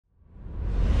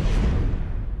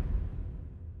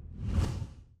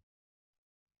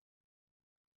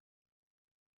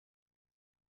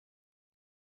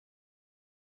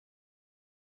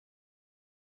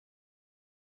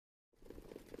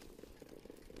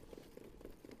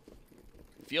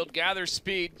Field gathers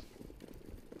speed.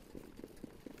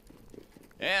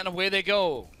 And away they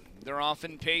go. They're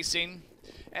often pacing.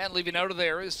 And leaving out of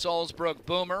there is Salisbrook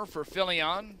Boomer for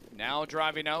Filion. Now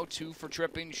driving out, 2 for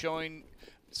tripping, showing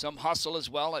some hustle as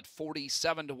well at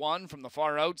 47-1 from the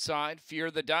far outside.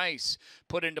 Fear the Dice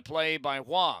put into play by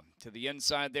Hua. To the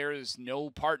inside there is No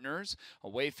Partners.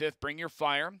 Away 5th, Bring Your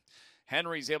Fire.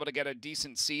 Henry's able to get a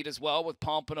decent seed as well with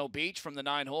Pompano Beach from the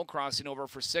 9-hole, crossing over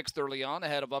for 6th early on,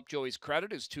 ahead of Upjoey's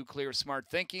Credit, who's 2 clear, Smart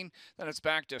Thinking. Then it's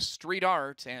back to Street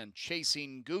Art and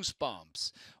Chasing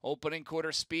Goosebumps. Opening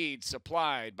quarter speed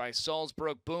supplied by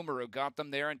Salisbrook Boomer, who got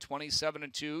them there in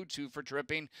 27-2, 2 for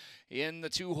tripping in the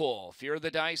 2-hole. Fear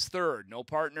the Dice 3rd, No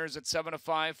Partners at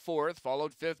 7-5, 4th,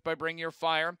 followed 5th by Bring Your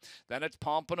Fire. Then it's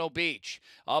Pompano Beach.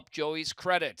 Upjoey's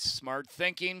Credit, Smart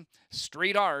Thinking,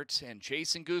 Street Art, and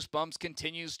Chasing Goosebumps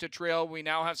continues to trail. We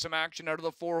now have some action out of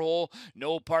the 4-hole.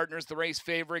 No Partners, the race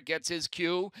favorite, gets his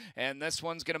cue, and this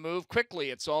one's going to move quickly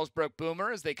at Salisbrook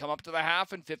Boomer as they come up to the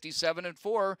half in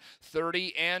 57-4,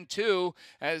 30-2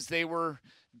 as they were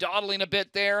dawdling a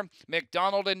bit there.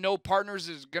 McDonald and No Partners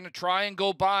is going to try and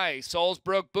go by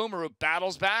Salisbrook Boomer, who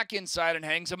battles back inside and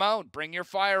hangs him out. Bring Your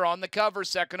Fire on the cover,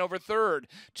 2nd over 3rd.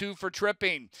 2 for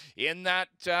tripping. In that,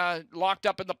 locked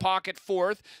up in the pocket,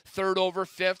 4th. 3rd over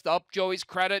 5th. Upjoey's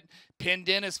Credit pinned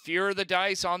in as Fear the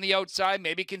Dice on the outside,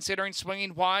 maybe considering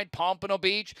swinging wide. Pompano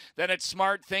Beach. Then it's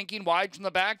Smart Thinking wide from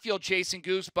the backfield, Chasing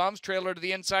Goosebumps. Trailer to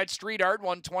the inside, Street Art,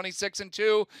 126-2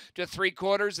 to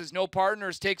 3/4 as No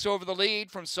Partners takes over the lead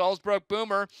from Salisbrook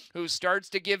Boomer, who starts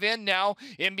to give in now.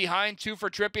 In behind, 2 for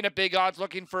tripping at big odds,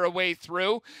 looking for a way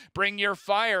through. Bring Your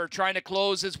Fire trying to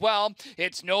close as well.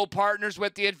 It's No Partners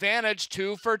with the advantage.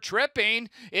 2 for tripping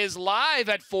is live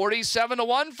at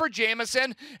 47-1 for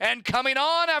Jameson, and coming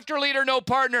on after leader No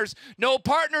Partners. No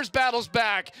Partners battles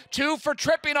back. 2 for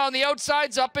tripping on the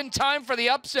outsides, up in time for the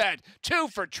upset. 2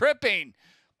 for tripping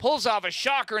pulls off a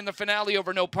shocker in the finale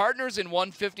over No Partners in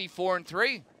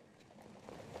 154-3.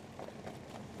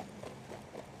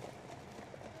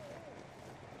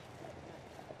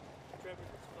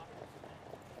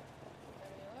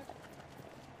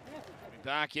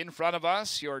 Back in front of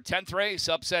us, your 10th race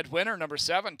upset winner, number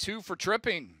 7, 2 for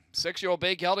tripping. 6-year-old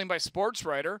bay gelding by Sports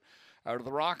Writer out of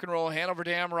the Rock and Roll Hanover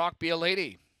Dam Rock Be a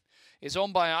Lady. Is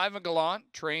owned by Ivan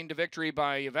Gallant, trained to victory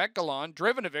by Yvette Gallant,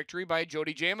 driven to victory by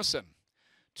Jody Jameson.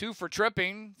 2 for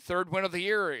tripping, 3rd win of the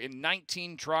year in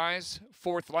 19 tries,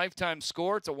 4th lifetime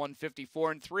score. It's a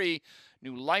 154-3,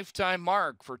 new lifetime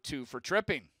mark for 2 for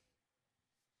tripping.